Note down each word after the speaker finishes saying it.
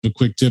a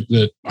quick tip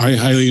that I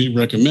highly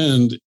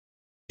recommend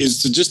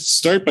is to just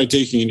start by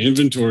taking an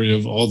inventory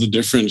of all the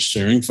different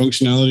sharing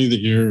functionality that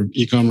your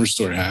e-commerce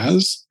store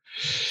has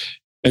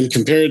and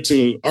compare it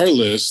to our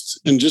list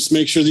and just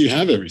make sure that you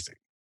have everything,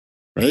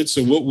 right?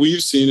 So what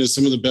we've seen is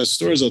some of the best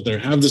stores out there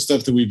have the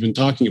stuff that we've been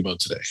talking about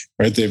today,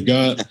 right? They've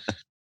got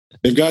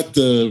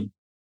the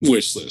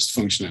wish list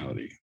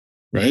functionality,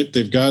 right?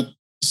 They've got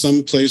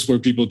some place where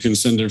people can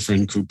send their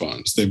friend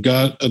coupons. They've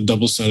got a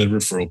double-sided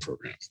referral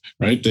program,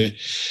 right?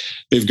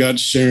 They've got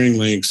sharing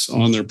links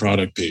on their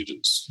product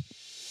pages.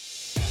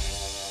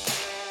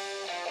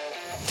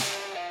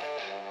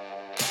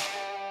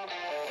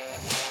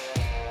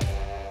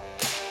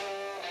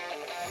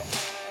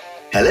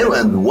 Hello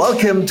and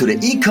welcome to the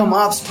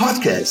eCommerce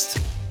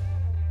podcast.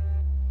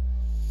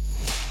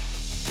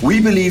 We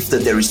believe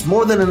that there is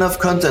more than enough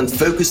content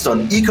focused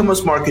on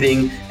e-commerce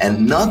marketing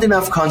and not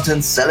enough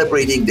content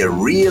celebrating the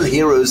real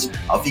heroes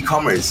of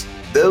e-commerce,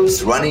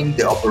 those running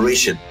the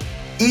operation.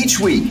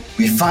 Each week,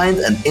 we find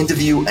and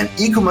interview an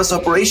e-commerce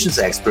operations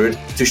expert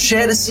to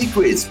share the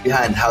secrets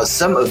behind how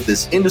some of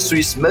this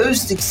industry's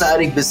most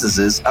exciting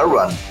businesses are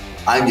run.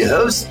 I'm your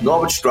host,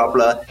 Norbert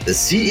Strappler, the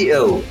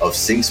CEO of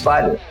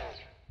ThinkSpider.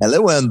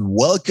 Hello and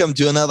welcome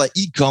to another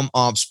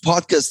eCommerce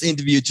podcast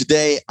interview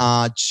today.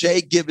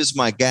 Jay Gibb is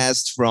my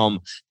guest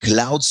from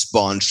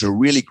CloudSponge, a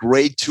really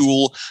great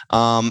tool.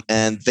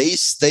 And they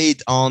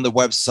state on the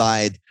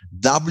website,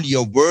 double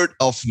your word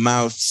of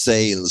mouth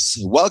sales.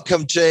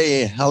 Welcome,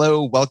 Jay.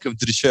 Hello, welcome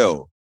to the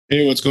show.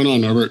 Hey, what's going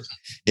on, Norbert?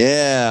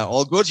 Yeah,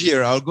 all good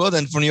here, all good.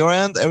 And from your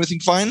end, everything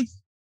fine?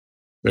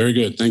 Very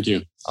good, thank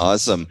you.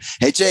 Awesome.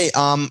 Hey, Jay,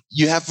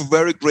 you have a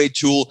very great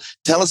tool.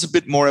 Tell us a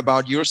bit more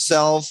about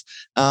yourself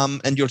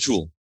and your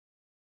tool.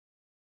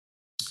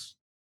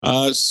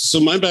 So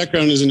my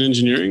background is in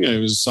engineering. I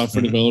was a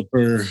software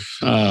developer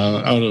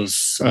out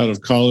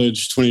of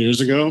college 20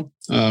 years ago.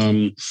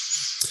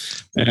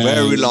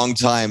 Very long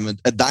time.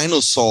 A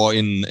dinosaur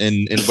in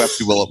web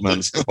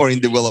development or in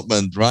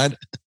development, right?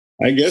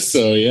 I guess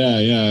so.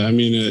 Yeah. I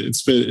mean, it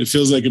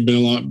feels like it's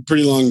been a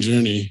pretty long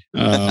journey.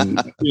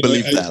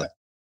 Believe that.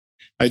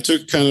 I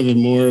took kind of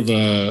more of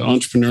a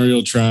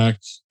entrepreneurial track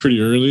pretty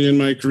early in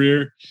my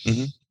career,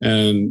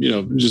 and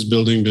just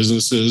building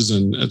businesses.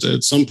 And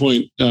at some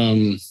point,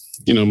 my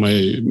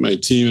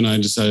team and I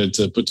decided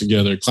to put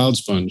together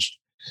CloudSponge,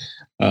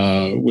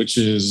 which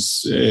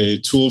is a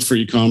tool for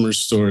e-commerce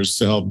stores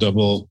to help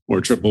double or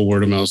triple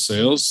word of mouth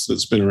sales.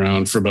 That's been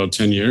around for about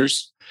 10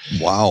 years.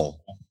 Wow.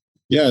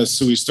 Yeah.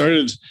 So we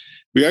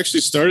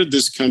actually started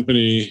this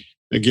company.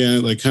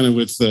 Again, like kind of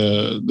with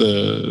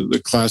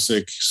the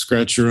classic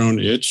scratch your own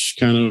itch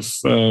kind of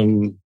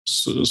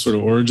sort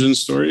of origin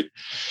story.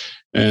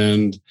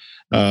 And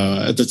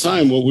at the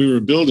time, what we were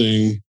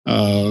building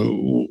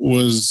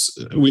was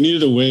we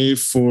needed a way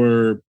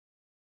for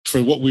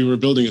what we were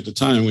building at the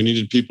time. We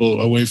needed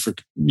a way for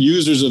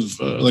users of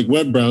like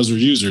web browser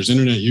users,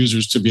 internet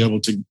users, to be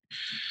able to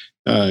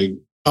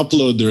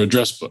upload their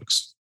address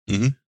books.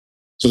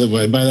 So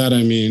that by that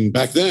I mean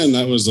back then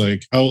that was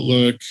like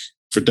Outlook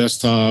for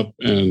desktop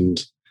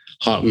and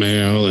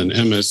Hotmail and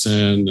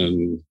MSN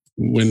and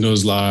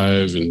Windows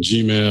Live and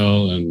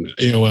Gmail and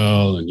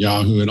AOL and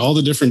Yahoo and all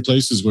the different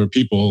places where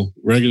people,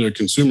 regular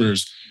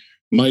consumers,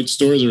 might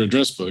store their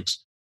address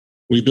books.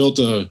 We built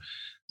an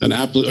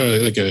app,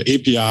 like an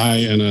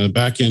API and a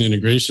backend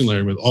integration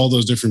layer with all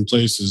those different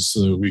places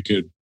so that we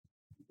could,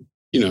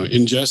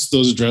 ingest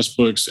those address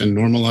books and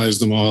normalize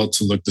them all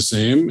to look the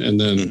same and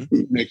then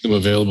make them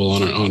available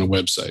on a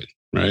website,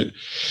 right?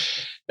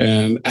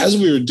 And as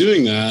we were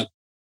doing that,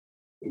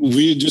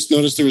 we just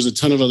noticed there was a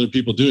ton of other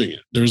people doing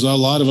it. There was a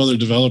lot of other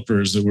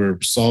developers that were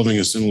solving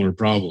a similar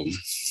problem.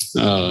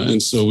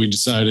 And so we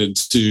decided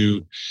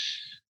to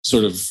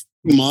sort of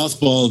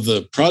mothball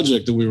the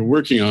project that we were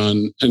working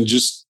on and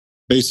just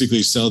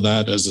basically sell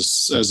that as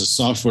a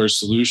software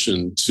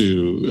solution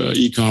to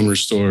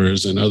e-commerce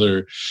stores and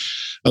other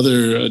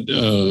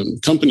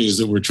companies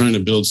that were trying to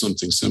build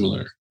something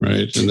similar,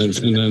 right? And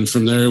then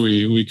from there,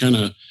 we kind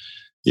of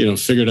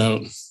figured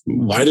out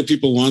why do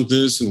people want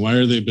this and why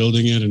are they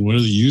building it and what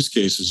are the use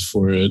cases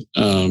for it.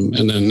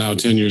 And then now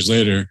 10 years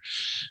later,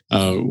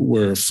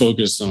 we're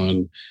focused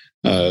on,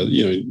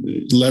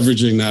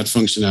 leveraging that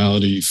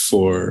functionality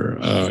for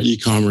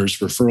e-commerce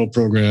referral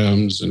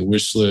programs and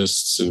wish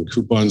lists and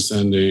coupon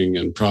sending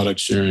and product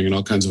sharing and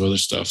all kinds of other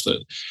stuff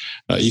that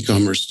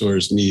e-commerce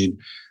stores need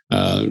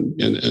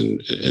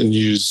and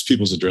use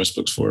people's address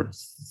books for.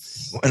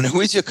 And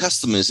who is your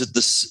customer? Is it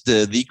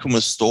the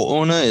e-commerce store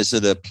owner? Is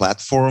it a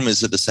platform?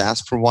 Is it a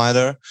SaaS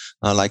provider,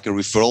 like a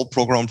referral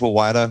program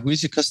provider? Who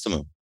is your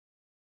customer?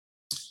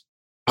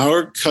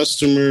 Our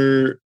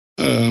customer,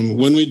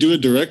 when we do a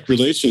direct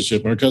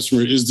relationship, our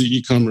customer is the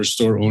e-commerce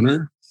store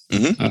owner,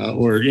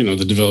 or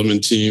the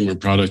development team or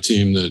product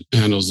team that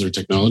handles their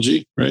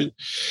technology, right?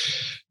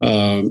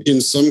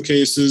 In some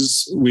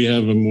cases, we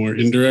have a more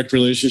indirect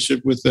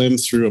relationship with them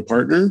through a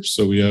partner.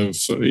 So we have,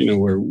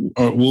 where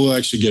we'll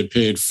actually get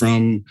paid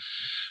from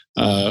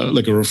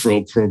like a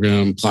referral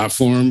program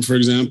platform, for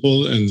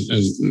example, and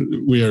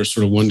we are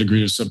sort of 1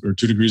 degree of or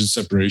 2 degrees of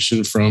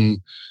separation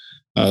from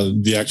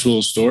the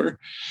actual store.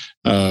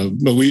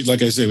 But we,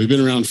 like I say, we've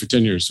been around for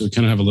 10 years, so we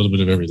kind of have a little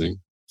bit of everything.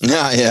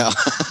 Yeah.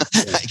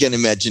 I can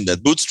imagine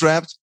that.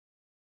 Bootstrapped?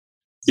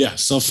 Yeah,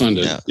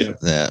 self-funded.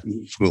 Yeah,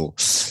 cool.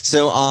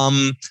 So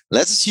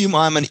let's assume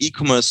I'm an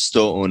e-commerce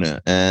store owner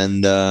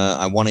and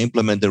I want to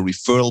implement a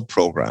referral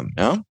program.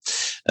 Yeah.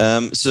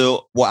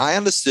 So what I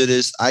understood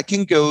is I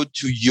can go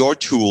to your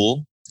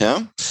tool,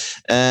 yeah,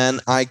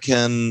 and I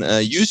can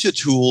use your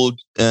tool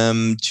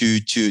to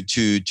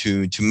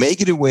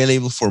make it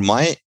available for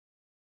my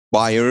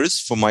buyers,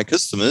 for my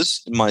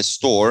customers in my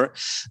store,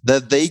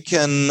 that they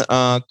can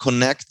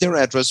connect their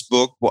address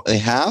book, what they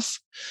have,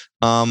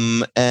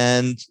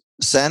 and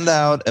send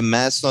out a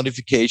mass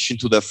notification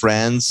to their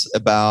friends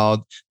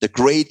about the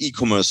great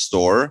e-commerce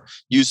store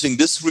using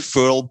this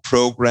referral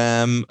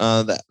program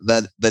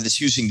that is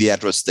using the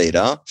address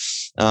data,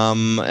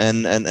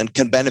 and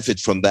can benefit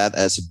from that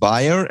as a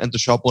buyer, and the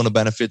shop owner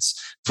benefits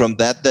from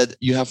that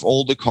you have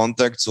all the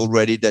contacts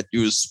already, that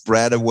you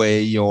spread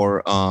away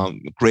your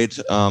great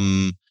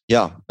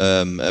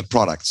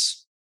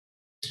products.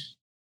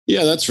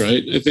 Yeah, that's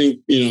right. I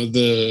think,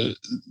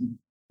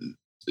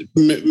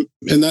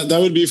 and that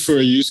would be for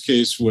a use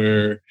case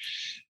where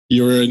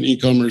you're an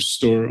e-commerce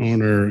store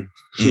owner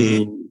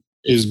who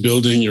is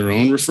building your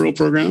own referral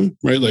program,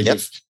 right? Like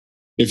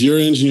if you're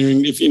engineering,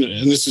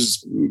 and this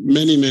is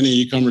many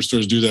e-commerce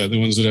stores do that. The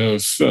ones that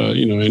have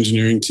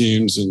engineering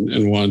teams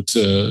and want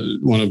to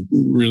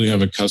really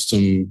have a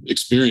custom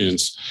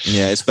experience.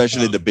 Yeah,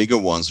 especially the bigger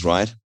ones,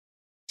 right?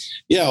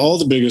 Yeah, all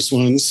the biggest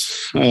ones.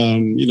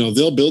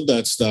 They'll build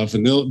that stuff,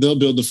 and they'll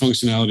build the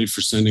functionality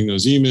for sending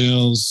those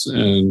emails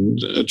and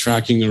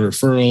tracking the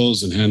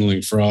referrals and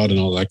handling fraud and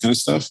all that kind of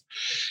stuff.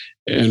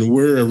 And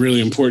we're a really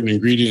important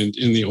ingredient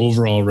in the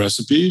overall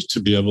recipe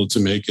to be able to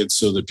make it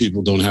so that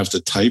people don't have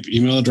to type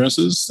email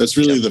addresses. That's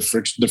really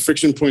the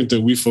friction point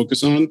that we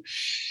focus on,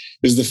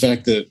 is the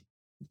fact that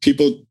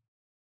people,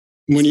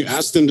 when you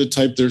ask them to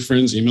type their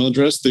friend's email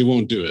address, they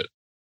won't do it,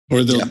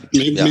 or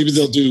maybe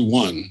they'll do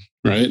one.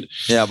 Right.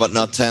 Yeah, but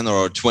not 10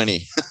 or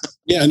 20.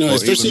 Yeah, no,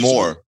 or even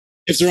more.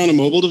 If they're on a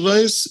mobile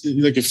device,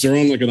 like if they're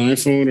on like an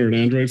iPhone or an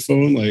Android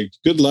phone, like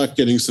good luck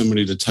getting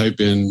somebody to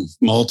type in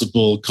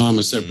multiple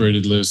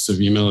comma-separated lists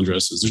of email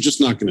addresses. They're just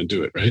not going to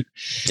do it, right?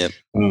 Yep.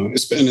 And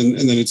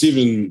then it's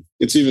even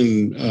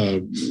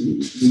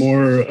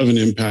more of an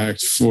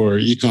impact for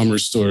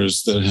e-commerce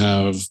stores that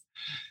have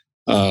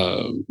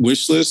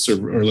wish lists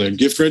or like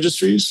gift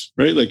registries,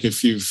 right? Like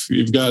if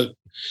you've got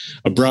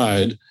a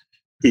bride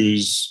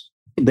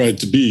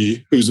to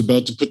be who's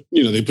about to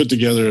they put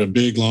together a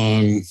big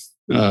long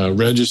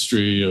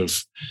registry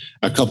of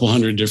a couple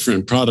hundred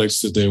different products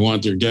that they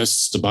want their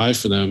guests to buy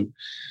for them.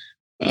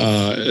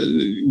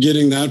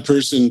 Getting that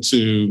person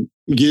to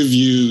give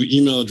you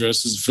email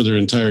addresses for their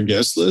entire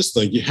guest list,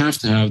 like you have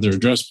to have their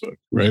address book,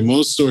 right?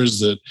 Most stores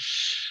that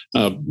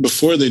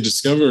before they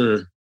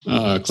discover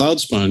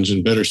CloudSponge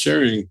and better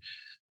sharing,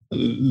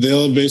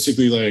 they'll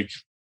basically like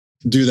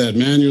do that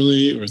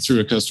manually or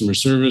through a customer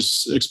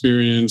service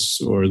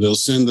experience, or they'll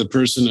send the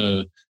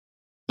person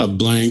a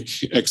blank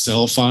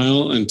Excel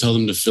file and tell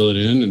them to fill it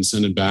in and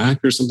send it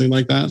back or something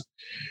like that.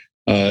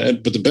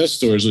 But the best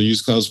stores will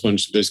use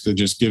CloudSponge to basically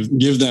just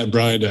give that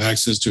bride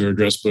access to her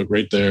address book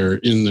right there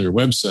in their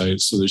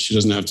website, so that she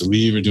doesn't have to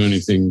leave or do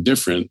anything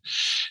different,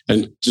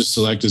 and just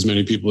select as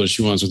many people as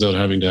she wants without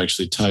having to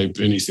actually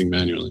type anything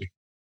manually.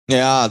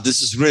 Yeah,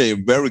 this is really a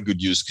very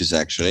good use case,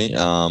 actually.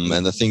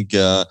 And I think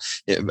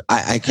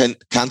I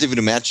can't even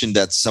imagine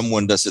that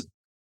someone does it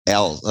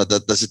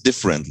that does it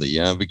differently.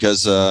 Yeah,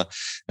 because I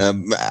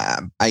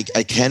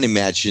can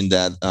imagine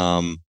that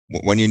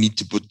when you need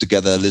to put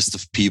together a list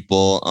of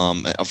people,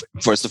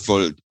 first of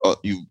all,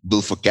 you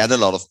will forget a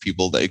lot of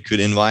people that you could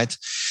invite.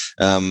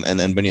 And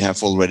then when you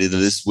have already the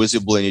list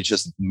visible and you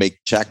just make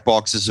check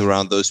boxes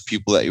around those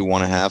people that you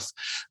want to have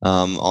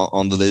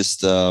on the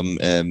list,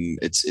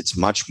 it's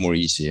much more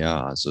easy.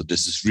 Yeah. So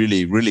this is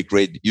really, really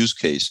great use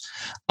case.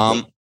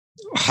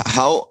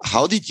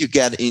 How did you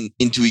get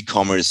into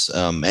e-commerce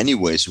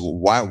anyways?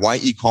 Why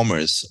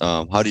e-commerce?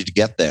 How did you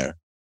get there?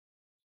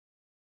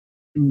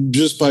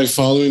 Just by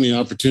following the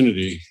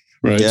opportunity,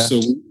 right? Yeah. So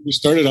we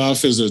started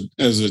off as a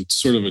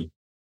sort of a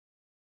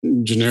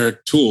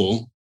generic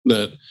tool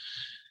that,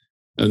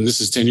 and this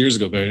is 10 years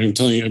ago, but I'm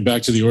telling you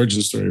back to the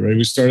origin story, right?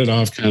 We started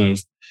off kind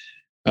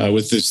of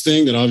with this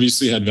thing that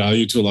obviously had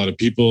value to a lot of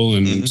people,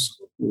 and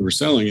we were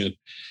selling it.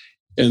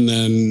 And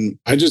then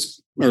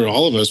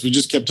all of us, we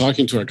just kept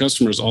talking to our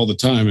customers all the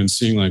time and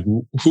seeing like,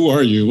 who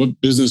are you?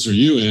 What business are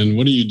you in?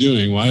 What are you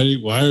doing? Why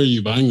are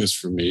you buying this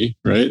from me?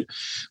 Right?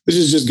 This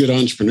is just good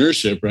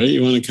entrepreneurship, right?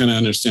 You want to kind of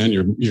understand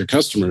your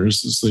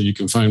customers so you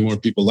can find more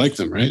people like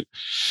them, right?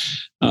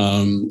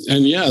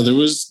 And yeah,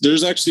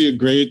 there's actually a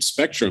great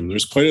spectrum.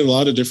 There's quite a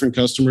lot of different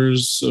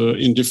customers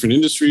in different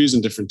industries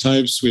and different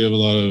types. We have a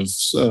lot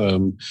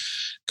of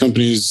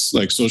companies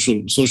like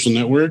social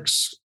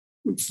networks,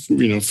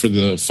 for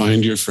the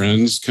find your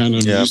friends kind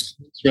of use,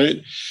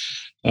 right?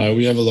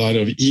 We have a lot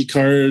of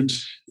e-card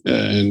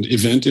and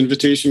event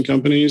invitation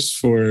companies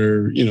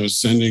for,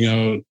 sending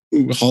out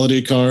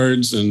holiday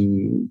cards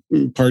and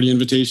party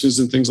invitations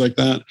and things like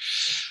that.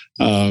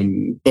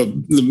 But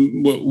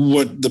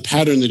what the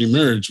pattern that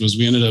emerged was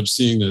we ended up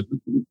seeing that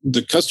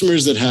the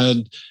customers that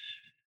had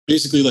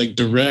basically like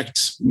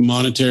direct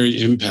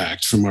monetary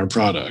impact from our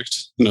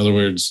product. In other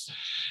words,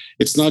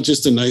 it's not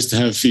just a nice to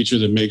have feature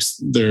that makes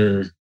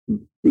their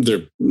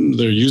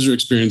user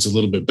experience a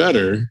little bit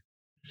better.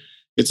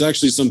 It's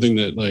actually something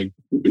that like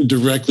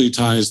directly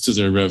ties to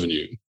their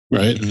revenue,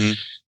 right?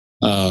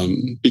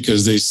 Mm-hmm.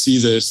 Because they see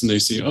this and they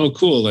see, oh,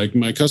 cool, like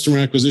my customer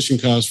acquisition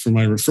cost for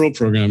my referral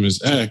program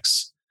is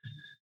X,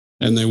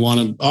 and they want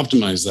to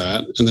optimize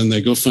that. And then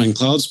they go find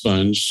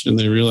CloudSponge and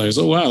they realize,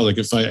 oh, wow, like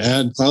if I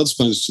add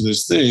CloudSponge to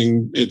this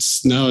thing,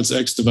 it's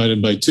X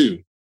divided by 2.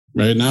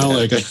 Right now,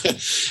 like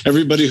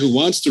everybody who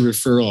wants to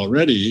refer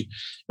already,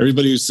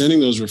 everybody who's sending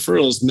those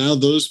referrals, now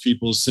those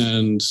people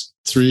send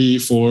 3,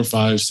 4,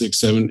 5, 6,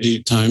 7,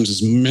 8 times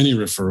as many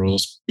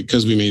referrals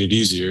because we made it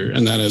easier,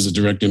 and that has a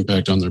direct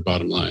impact on their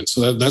bottom line.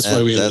 So that's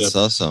why we. That's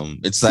awesome.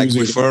 It's like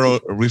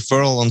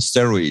referral on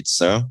steroids,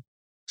 huh?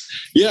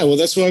 Yeah, well,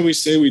 that's why we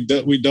say we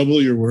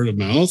double your word of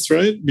mouth,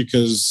 right?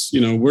 Because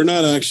we're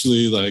not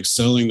actually like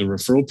selling the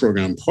referral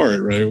program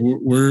part, right?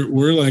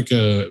 We're like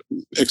a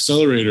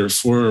accelerator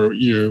for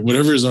your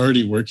whatever is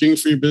already working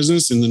for your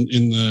business in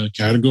the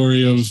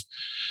category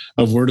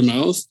of word of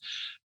mouth.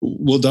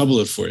 We'll double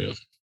it for you.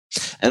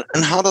 And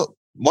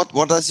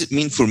what does it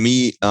mean for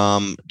me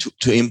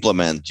to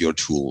implement your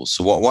tools?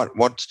 So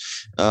what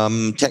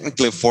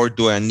technical effort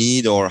do I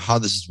need, or how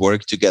does it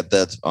work to get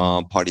that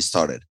party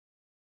started?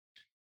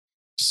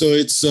 So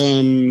it's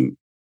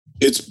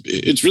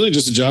really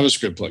just a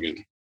JavaScript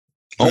plugin.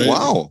 Right? Oh,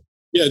 wow.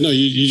 Yeah, no,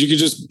 you could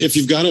just, if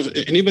you've got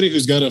anybody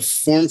who's got a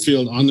form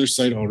field on their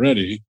site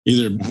already,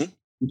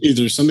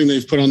 either something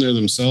they've put on there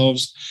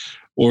themselves,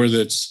 or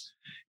that's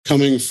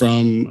coming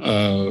from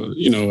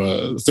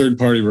a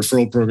third-party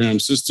referral program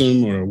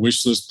system or a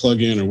wish list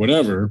plugin or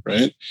whatever,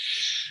 right?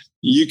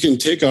 You can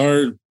take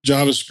our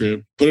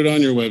JavaScript, put it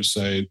on your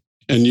website,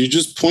 and you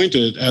just point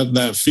it at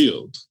that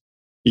field.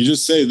 You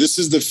just say, this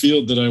is the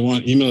field that I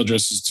want email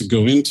addresses to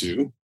go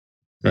into,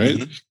 right?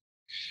 Mm-hmm.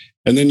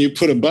 And then you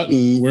put a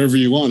button wherever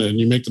you want it, and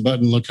you make the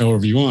button look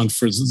however you want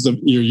for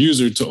your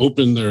user to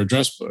open their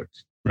address book,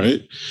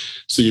 right?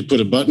 So you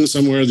put a button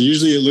somewhere.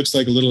 Usually it looks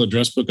like a little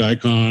address book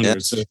icon, or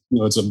it's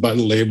a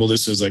button label that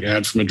says like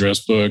add from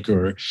address book,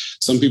 or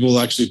some people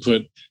actually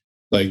put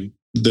like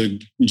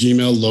the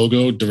Gmail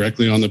logo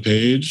directly on the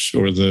page,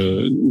 or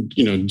the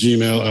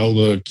Gmail,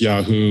 Outlook,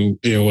 Yahoo,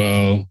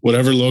 AOL,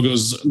 whatever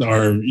logos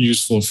are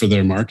useful for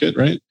their market,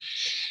 right?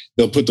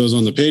 They'll put those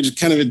on the page.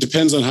 It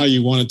depends on how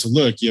you want it to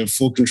look. You have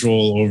full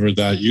control over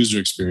that user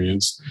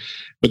experience.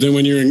 But then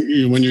when your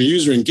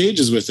user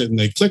engages with it and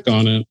they click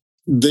on it,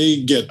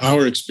 they get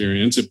our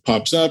experience. It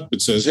pops up.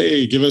 It says,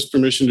 "Hey, give us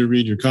permission to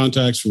read your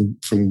contacts from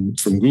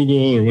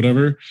Google or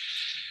whatever."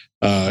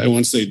 And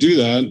once they do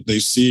that, they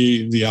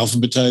see the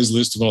alphabetized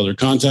list of all their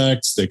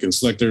contacts. They can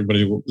select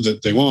everybody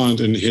that they want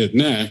and hit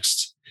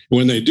next.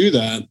 When they do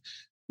that,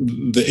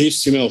 the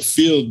HTML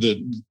field that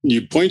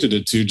you pointed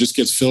it to just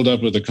gets filled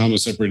up with a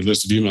comma-separated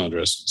list of email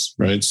addresses,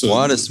 right? So,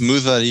 what a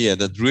smooth idea.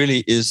 That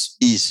really is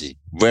easy.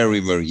 Very,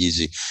 very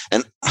easy.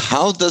 And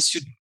how do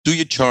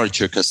you charge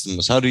your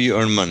customers? How do you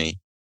earn money?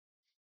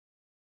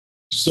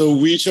 So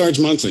we charge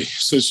monthly.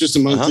 So it's just a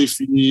monthly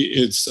fee.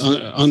 It's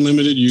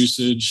unlimited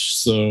usage.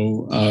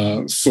 So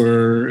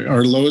for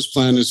our lowest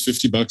plan is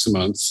 $50 a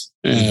month.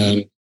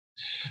 And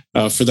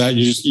for that,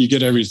 you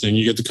get everything.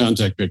 You get the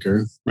contact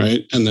picker,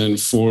 right? And then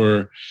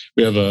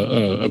we have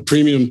a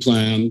premium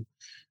plan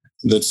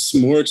that's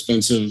more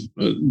expensive,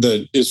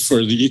 that is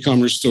for the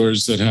e-commerce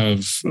stores that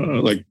have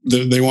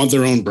they want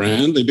their own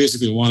brand. They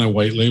basically want to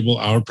white label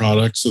our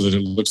product so that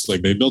it looks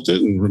like they built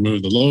it, and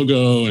remove the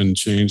logo and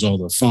change all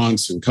the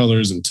fonts and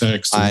colors and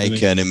text. And I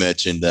can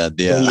imagine that.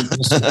 Yeah.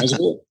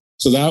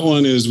 So that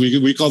one is,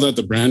 we call that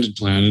the branded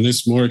plan, and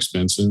it's more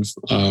expensive.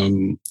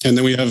 And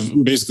then we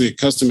have basically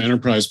custom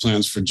enterprise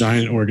plans for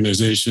giant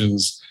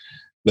organizations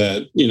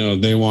that,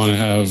 they want to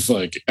have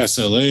like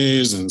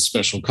SLAs and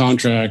special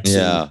contracts.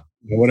 Yeah.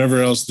 And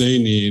whatever else they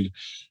need,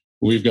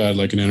 we've got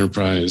like an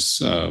enterprise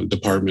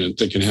department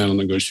that can handle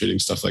negotiating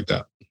stuff like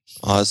that.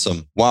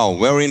 Awesome. Wow.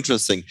 Very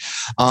interesting.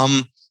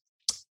 So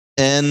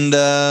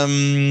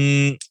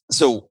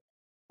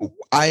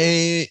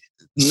I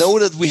know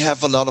that we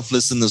have a lot of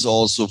listeners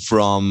also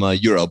from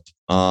Europe.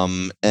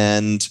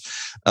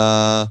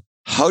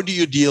 How do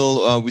you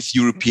deal with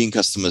European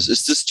customers?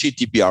 Is this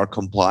GDPR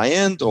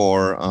compliant,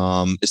 or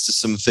is this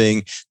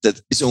something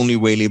that is only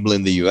available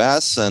in the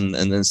US and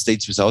then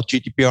states without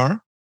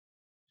GDPR?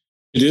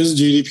 It is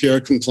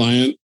GDPR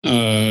compliant,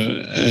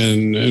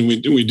 and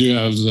we do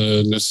have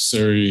the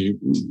necessary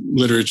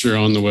literature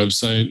on the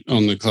website,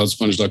 on the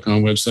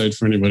cloudsponge.com website,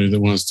 for anybody that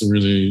wants to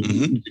really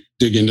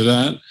dig into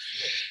that.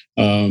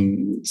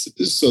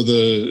 So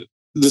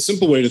the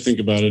simple way to think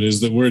about it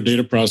is that we're a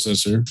data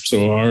processor.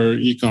 So our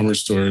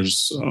e-commerce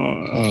stores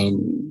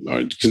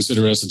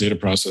consider us a data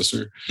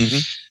processor.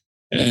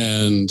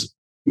 And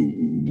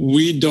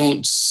we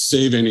don't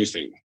save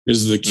anything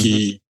is the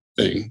key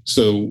thing.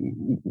 So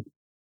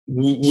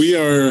we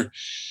are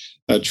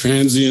a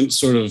transient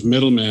sort of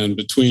middleman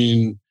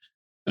between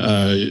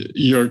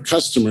your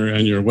customer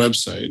and your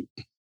website,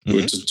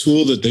 which is a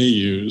tool that they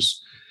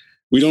use.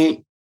 We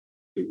don't,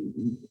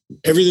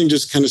 everything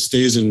just kind of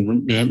stays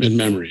in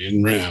memory,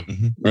 in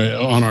RAM, right,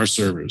 on our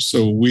servers.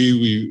 So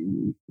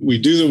we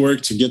do the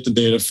work to get the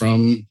data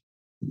from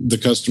the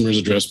customer's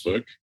address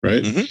book,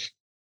 right?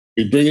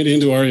 We bring it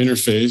into our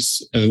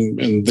interface,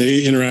 and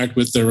they interact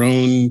with their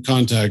own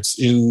contacts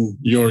in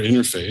your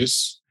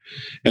interface.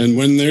 And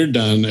when they're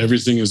done,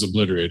 everything is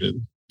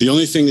obliterated. The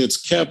only thing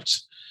that's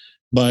kept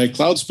by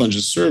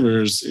CloudSponge's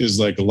servers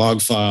is like a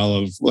log file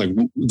of like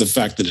the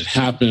fact that it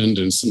happened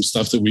and some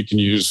stuff that we can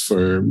use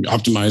for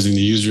optimizing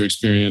the user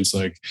experience,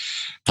 like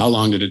how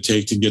long did it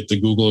take to get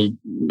the Google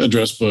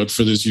address book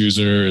for this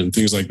user and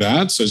things like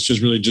that. So it's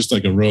just really just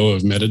like a row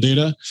of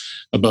metadata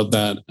about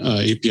that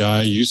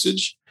API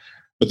usage.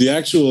 But the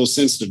actual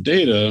sensitive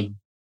data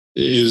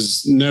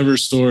is never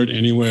stored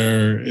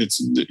anywhere.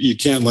 You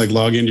can't like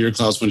log into your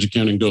CloudSponge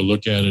account and go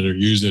look at it or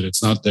use it.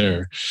 It's not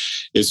there.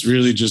 It's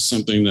really just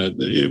something that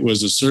it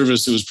was a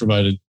service that was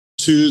provided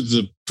to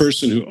the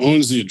person who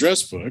owns the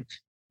address book,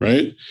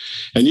 right?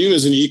 And you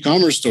as an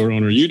e-commerce store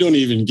owner, you don't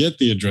even get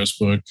the address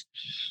book.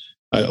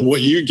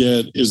 What you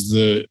get is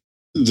the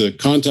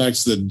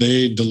contacts that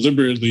they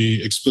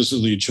deliberately,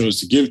 explicitly chose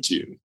to give to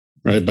you,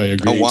 right? By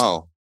agreeing. Oh,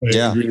 wow.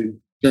 Agreeing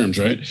terms,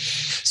 right?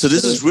 So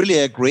this is really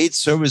a great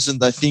service,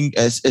 and I think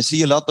I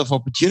see a lot of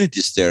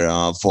opportunities there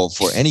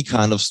for any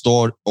kind of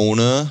store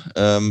owner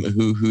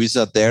who is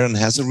out there and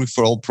has a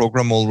referral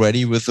program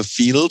already with a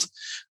field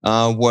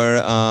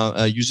where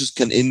users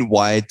can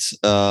invite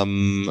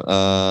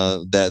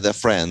their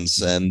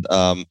friends, and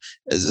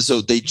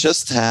so they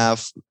just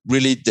have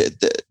really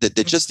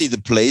they just need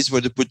a place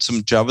where to put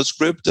some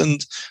JavaScript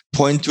and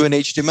point to an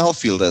HTML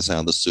field, as I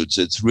understood.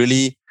 So it's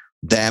really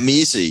damn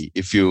easy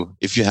if you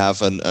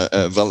have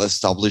a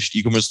well-established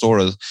e-commerce store,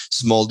 a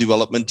small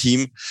development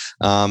team.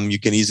 You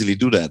can easily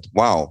do that.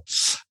 Wow.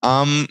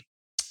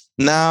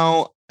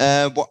 Now,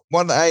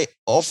 what I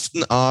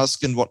often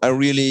ask, and what our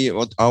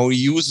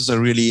users are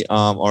really,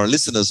 our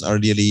listeners are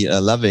really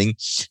loving,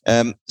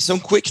 some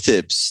quick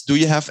tips. Do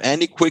you have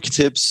any quick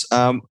tips?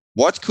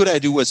 What could I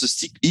do as a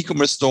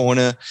e-commerce store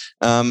owner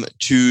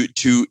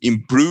to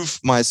improve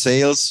my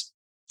sales?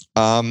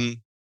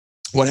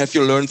 What have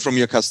you learned from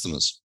your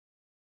customers?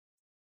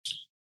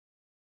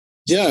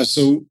 Yeah,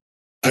 so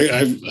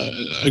I've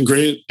a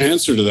great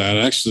answer to that,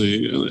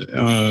 actually,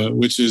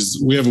 which is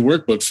we have a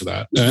workbook for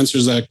that. That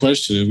answers that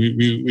question.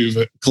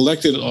 We've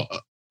collected, all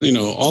of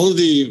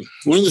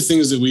one of the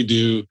things that we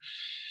do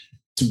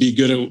to be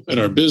good at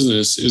our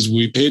business is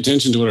we pay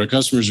attention to what our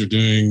customers are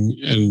doing,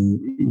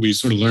 and we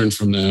sort of learn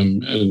from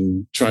them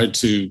and try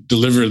to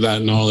deliver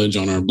that knowledge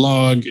on our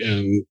blog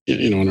and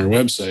on our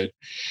website.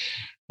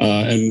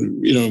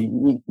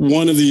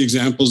 One of the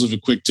examples of a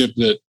quick tip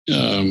that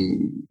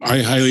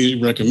I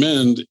highly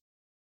recommend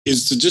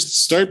is to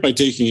just start by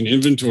taking an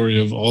inventory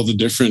of all the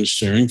different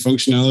sharing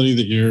functionality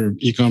that your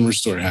e-commerce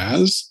store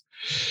has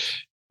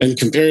and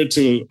compare it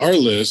to our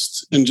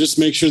list and just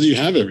make sure that you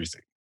have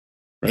everything,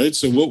 right?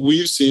 So what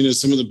we've seen is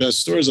some of the best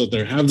stores out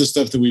there have the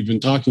stuff that we've been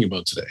talking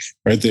about today,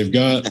 right? They've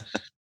got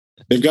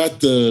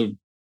the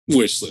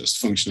wish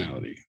list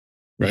functionality,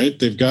 right?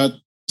 They've got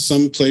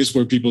some place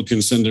where people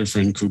can send their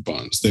friend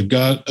coupons. They've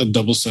got a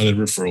double-sided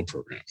referral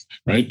program,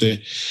 right?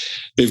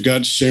 They've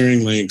got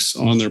sharing links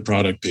on their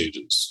product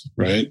pages,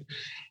 right?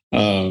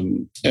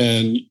 And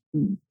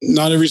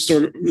not every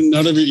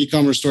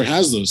e-commerce store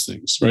has those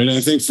things, right? And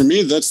I think for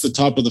me, that's the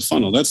top of the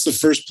funnel. That's the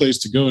first place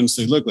to go and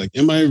say, look, like,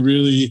 am I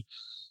really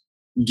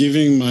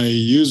giving my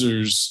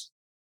users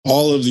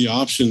all of the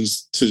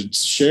options to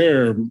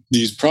share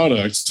these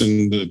products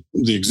and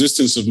the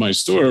existence of my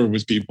store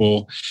with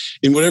people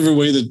in whatever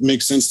way that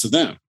makes sense to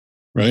them,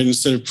 right?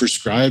 Instead of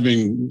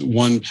prescribing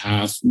one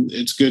path,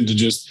 it's good to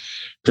just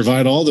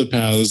provide all the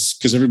paths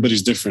because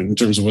everybody's different in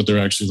terms of what they're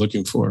actually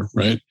looking for,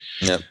 right?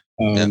 Yeah.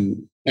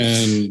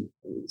 And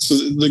so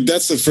like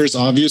that's the first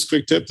obvious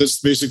quick tip. That's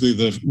basically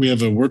we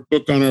have a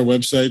workbook on our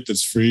website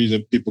that's free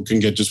that people can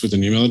get just with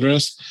an email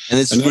address. And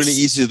it's really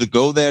easy to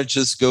go there.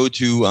 Just go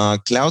to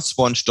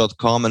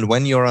cloudsponge.com. And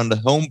when you're on the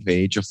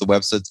homepage of the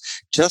website,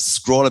 just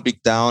scroll a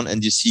bit down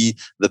and you see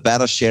the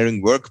beta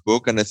sharing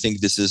workbook. And I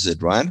think this is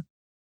it, right?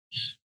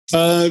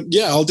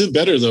 Yeah, I'll do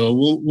better though.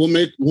 We'll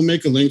make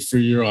a link for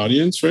your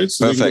audience, right?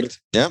 So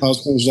perfect. Yeah.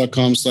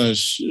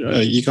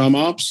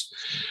 cloudsponge.com/ecomops.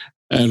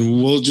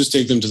 And we'll just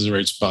take them to the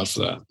right spot for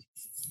that.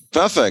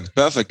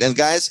 Perfect. And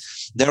guys,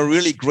 there are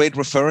really great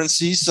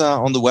references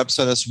on the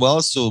website as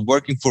well. So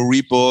working for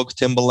Reebok,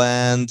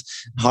 Timberland,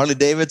 Harley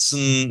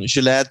Davidson,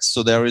 Gillette.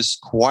 So there is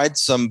quite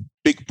some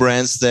big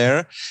brands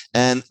there.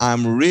 And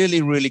I'm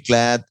really, really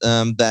glad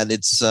that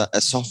it's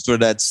a software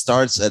that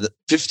starts at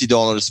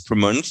 $50 per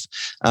month,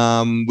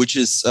 which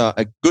is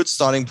a good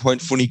starting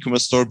point for an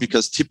e-commerce store,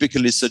 because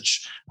typically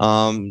such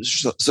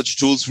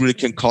tools really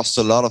can cost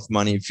a lot of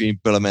money if you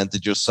implement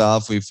it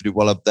yourself, or if you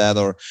develop that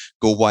or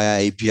go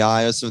via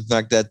API or something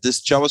like that.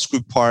 This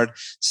JavaScript part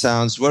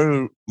sounds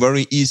very,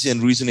 very easy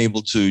and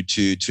reasonable to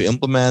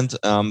implement.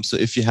 So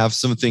if you have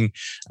something,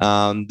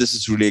 this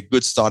is really a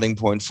good starting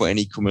point for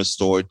any e-commerce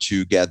store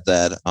to get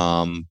that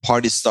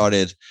party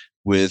started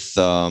with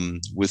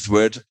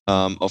word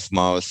of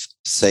mouth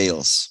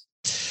sales.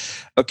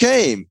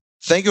 Okay,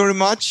 thank you very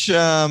much,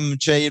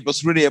 Jay. It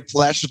was really a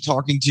pleasure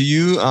talking to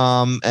you,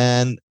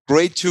 and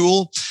great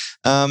tool.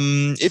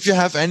 If you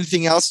have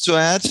anything else to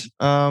add,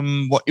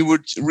 what you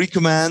would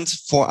recommend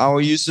for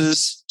our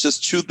users,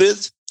 just shoot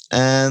it.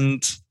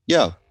 And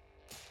yeah,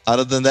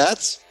 other than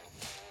that,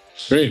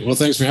 great. Well,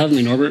 thanks for having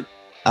me, Norbert.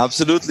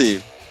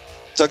 Absolutely.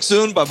 Talk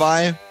soon.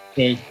 Bye-bye.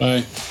 Okay,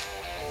 bye.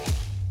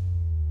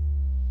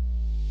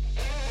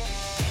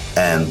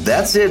 And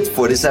that's it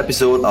for this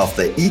episode of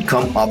the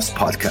eComOps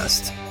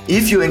podcast.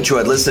 If you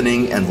enjoyed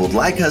listening and would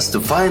like us to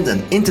find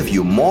and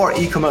interview more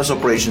e-commerce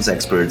operations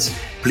experts,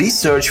 please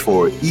search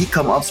for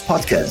eComOps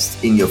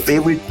podcast in your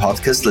favorite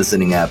podcast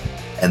listening app,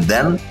 and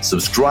then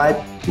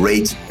subscribe,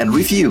 rate, and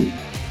review.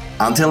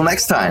 Until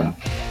next time.